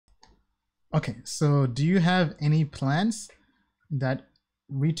Okay, so do you have any plans that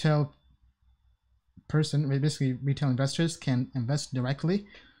retail basically retail investors can invest directly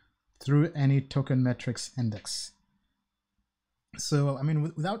through any token metrics index? So, I mean,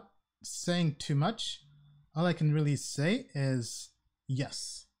 without saying too much, all I can really say is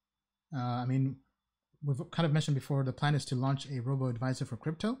yes. I mean, we've kind of mentioned before, the plan is to launch a robo-advisor for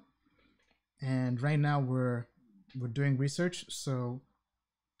crypto. And right now we're doing research. So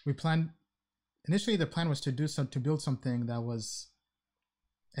we plan, initially the plan was to build something that was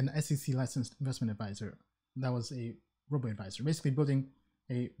an SEC licensed investment advisor. That was a robo-advisor, basically building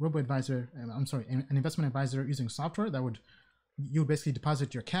a robo-advisor, an investment advisor using software that would, you basically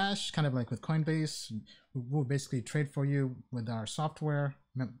deposit your cash, kind of like with Coinbase. We'll basically trade for you with our software,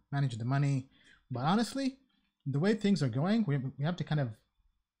 manage the money. But honestly, the way things are going, we have to kind of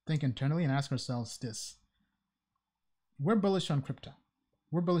think internally and ask ourselves this. We're bullish on crypto.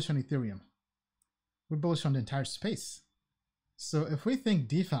 We're bullish on Ethereum. We're bullish on the entire space. So if we think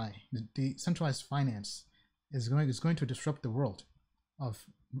DeFi, the decentralized finance, is going to disrupt the world of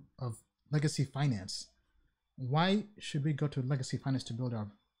legacy finance, why should we go to legacy finance to build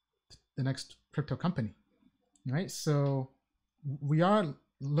the next crypto company, right? So we are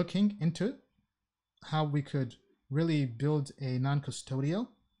looking into how we could really build a non-custodial,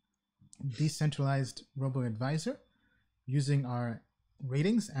 decentralized robo-advisor using our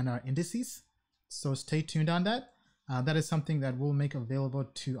ratings and our indices. So stay tuned on that. That is something that we'll make available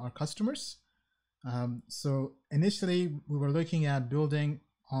to our customers. So initially we were looking at building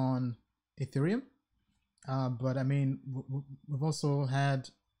on Ethereum, but I mean, we've also had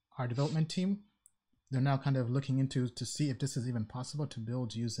our development team. They're now kind of looking into to see if this is even possible to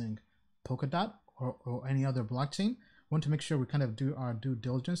build using Polkadot or any other blockchain. We want to make sure we kind of do our due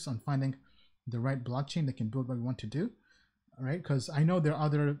diligence on finding the right blockchain that can build what we want to do, all right? Because I know there are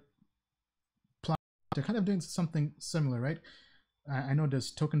other platforms, they're kind of doing something similar, right? I know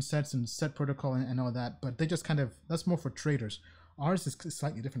there's token sets and set protocol and all that, but they just kind of, that's more for traders. Ours is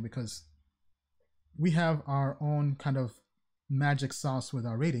slightly different because we have our own kind of magic sauce with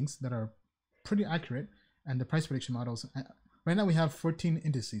our ratings that are pretty accurate, and the price prediction models. Right now we have 14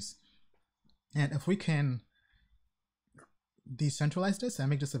 indices, and if we can decentralize this and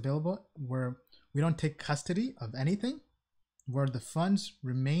make this available where we don't take custody of anything, where the funds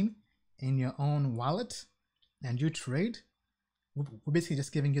remain in your own wallet and you trade, we're basically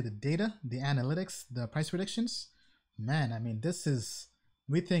just giving you the data, the analytics, the price predictions. Man, I mean,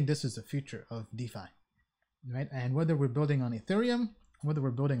 we think this is the future of DeFi, right? And whether we're building on Ethereum, whether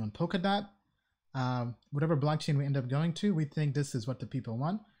we're building on Polkadot, whatever blockchain we end up going to, we think this is what the people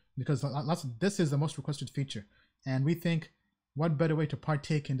want, because this is the most requested feature. And we think, what better way to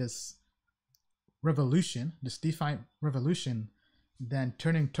partake in this revolution, this DeFi revolution, than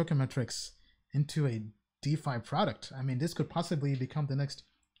turning Token Metrics into a DeFi product? I mean, this could possibly become the next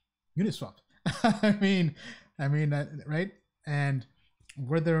Uniswap. I mean, right? And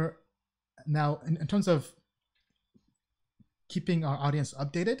whether now, in terms of keeping our audience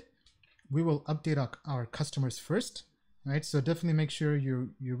updated, we will update our customers first, right? So definitely make sure you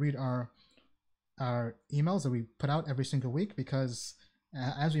read our emails that we put out every single week, because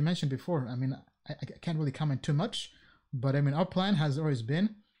as we mentioned before, I mean, I can't really comment too much, but I mean, our plan has always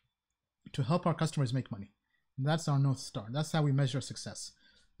been to help our customers make money. That's our North Star. That's how we measure success,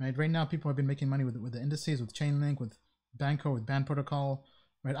 right? Right now, people have been making money with the indices, with Chainlink, with Banco, with Band Protocol,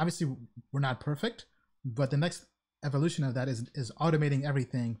 right? Obviously, we're not perfect, but the next evolution of that is automating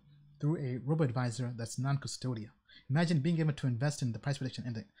everything through a robo-advisor that's non-custodial. Imagine being able to invest in the price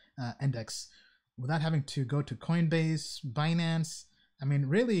prediction index without having to go to Coinbase, Binance. I mean,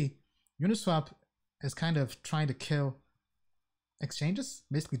 really, Uniswap is kind of trying to kill exchanges.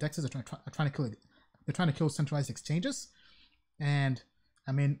 Basically, DEXs are trying to kill it. They're trying to kill centralized exchanges, and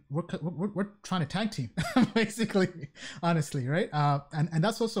I mean, we're trying to tag team, basically, honestly, right? And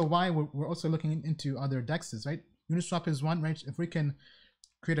that's also why we're also looking into other DEXs, right? Uniswap is one, right? If we can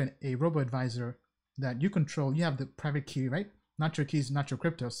create a robo-advisor that you control, you have the private key, right? Not your keys, not your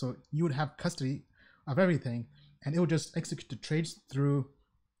crypto. So you would have custody of everything, and it would just execute the trades through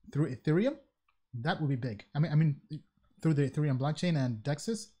Ethereum. That would be big. I mean, through the Ethereum blockchain and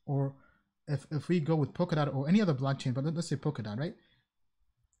DEXs, or if we go with Polkadot or any other blockchain, but let's say Polkadot, right?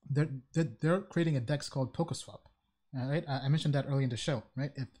 They're creating a DEX called PolkaSwap, right? I mentioned that early in the show,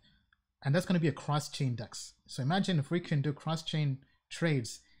 right? And that's going to be a cross-chain DEX. So imagine if we can do cross-chain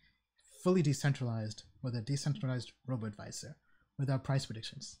trades fully decentralized with a decentralized robo-advisor with our price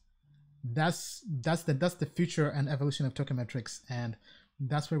predictions. That's the future and evolution of Token Metrics, and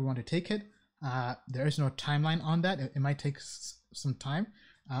that's where we want to take it. There is no timeline on that. It might take some time.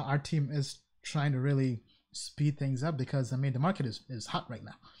 our team is trying to really speed things up because I mean the market is hot right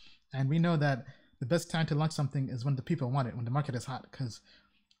now, and we know that the best time to launch something is when the people want it, when the market is hot. Because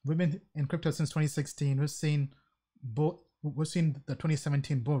we've been in crypto since 2016. We've seen the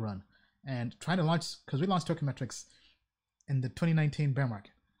 2017 bull run, and trying to launch, because we launched Token Metrics in the 2019 bear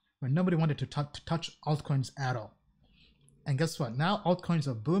market, where nobody wanted to touch altcoins at all. And guess what? Now altcoins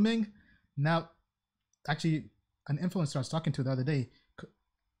are booming. Now, actually, an influencer I was talking to the other day,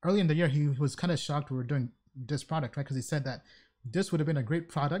 early in the year, he was kind of shocked we were doing this product, right? Because he said that this would have been a great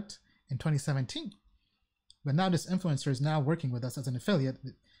product in 2017. But now this influencer is now working with us as an affiliate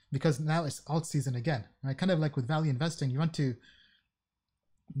because now it's alt season again, right? Kind of like with value investing, you want to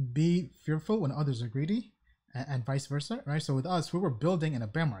be fearful when others are greedy and vice versa, right? So with us, we were building in a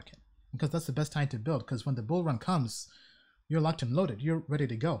bear market because that's the best time to build, because when the bull run comes, you're locked and loaded, you're ready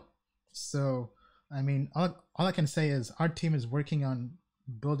to go. So, I mean, all I can say is our team is working on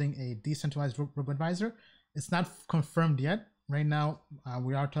building a decentralized robo-advisor. It's not confirmed yet. Right now,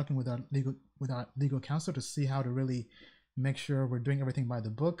 we are talking with our legal counsel to see how to really make sure we're doing everything by the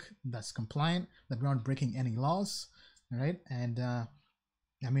book, that's compliant, that we aren't breaking any laws, right? And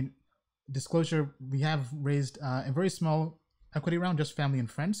I mean, disclosure, we have raised a very small equity round, just family and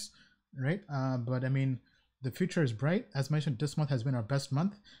friends, right? But I mean, the future is bright. As mentioned, this month has been our best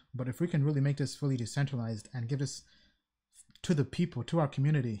month, but if we can really make this fully decentralized and give this to the people, to our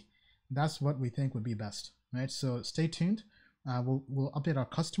community, that's what we think would be best, right? So stay tuned. We'll update our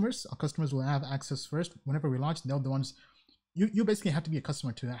customers. Our customers will have access first. Whenever we launch, they'll the ones, you basically have to be a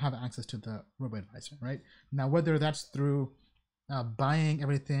customer to have access to the robo-advisor, right? Now, whether that's through buying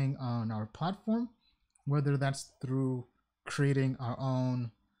everything on our platform, whether that's through creating our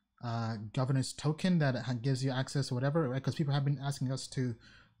own governance token that gives you access or whatever, right? Because people have been asking us to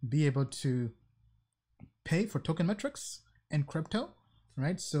be able to pay for token metrics in crypto,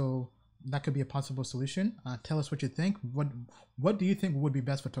 right? So that could be a possible solution. Tell us what you think. What do you think would be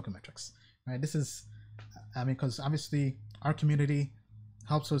best for token metrics, right? This is, I mean, because obviously our community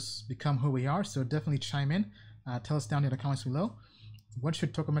helps us become who we are. So definitely chime in. Tell us down in the comments below. What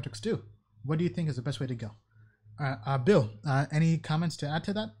should token metrics do? What do you think is the best way to go? Bill, any comments to add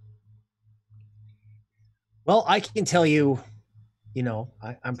to that? Well, I can tell you,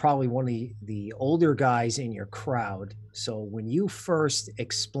 I'm probably one of the older guys in your crowd. So when you first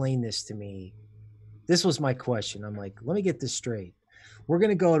explained this to me, this was my question. I'm like, let me get this straight. We're going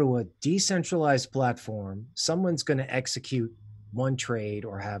to go to a decentralized platform. Someone's going to execute one trade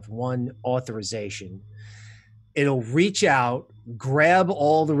or have one authorization. It'll reach out, grab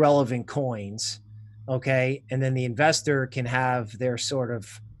all the relevant coins, okay? And then the investor can have their sort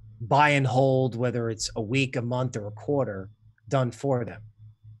of buy and hold, whether it's a week, a month, or a quarter, done for them.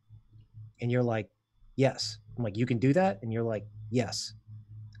 And you're like, yes. I'm like, you can do that? And you're like, yes.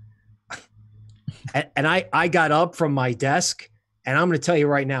 And I got up from my desk, and I'm going to tell you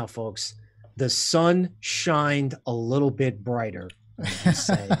right now, folks, the sun shined a little bit brighter. He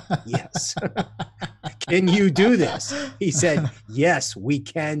said, yes. Can you do this? He said, yes, we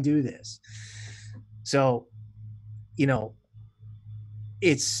can do this. So,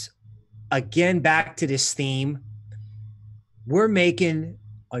 it's again back to this theme. We're making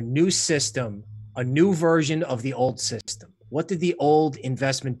a new system, a new version of the old system. What did the old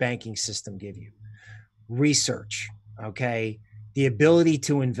investment banking system give you? Research, okay? The ability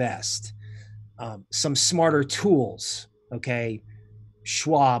to invest, some smarter tools, okay?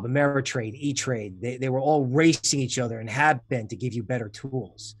 Schwab, Ameritrade, E-Trade, they were all racing each other and have been to give you better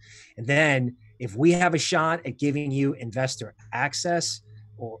tools. And then if we have a shot at giving you investor access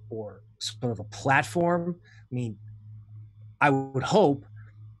or sort of a platform, I mean, I would hope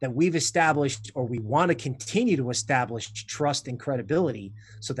that we've established, or we want to continue to establish, trust and credibility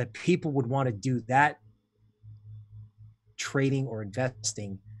so that people would want to do that trading or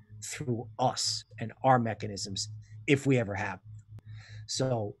investing through us and our mechanisms if we ever have.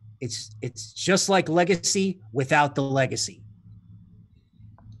 So it's just like legacy without the legacy.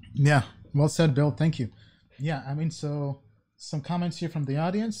 Yeah, well said, Bill. Thank you. Yeah, I mean, so some comments here from the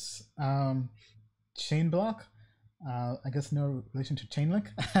audience. Chain Block, I guess no relation to Chainlink,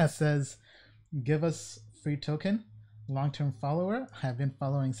 says, give us free token, long-term follower. Have been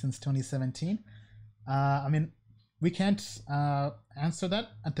following since 2017. I mean, we can't answer that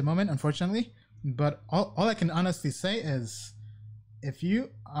at the moment, unfortunately, but all I can honestly say is, if you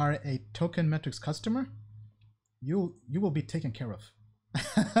are a Token Metrics customer, you will be taken care of.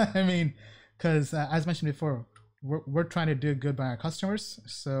 I mean, because as mentioned before, we're trying to do good by our customers.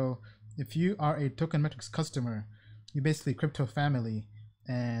 So if you are a Token Metrics customer, you're basically crypto family.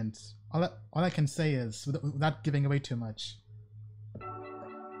 And all I can say is, without giving away too much,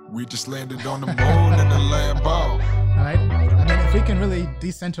 We just landed on the moon in the Lambo. All right. I mean, if we can really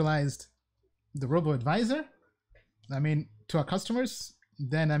decentralize the robo-advisor, I mean, to our customers,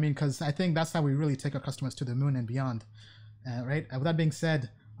 then, I mean, because I think that's how we really take our customers to the moon and beyond. Right. With that being said,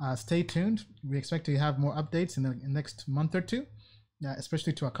 stay tuned. We expect to have more updates in the next month or two,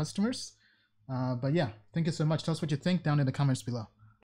 especially to our customers. But yeah, thank you so much. Tell us what you think down in the comments below.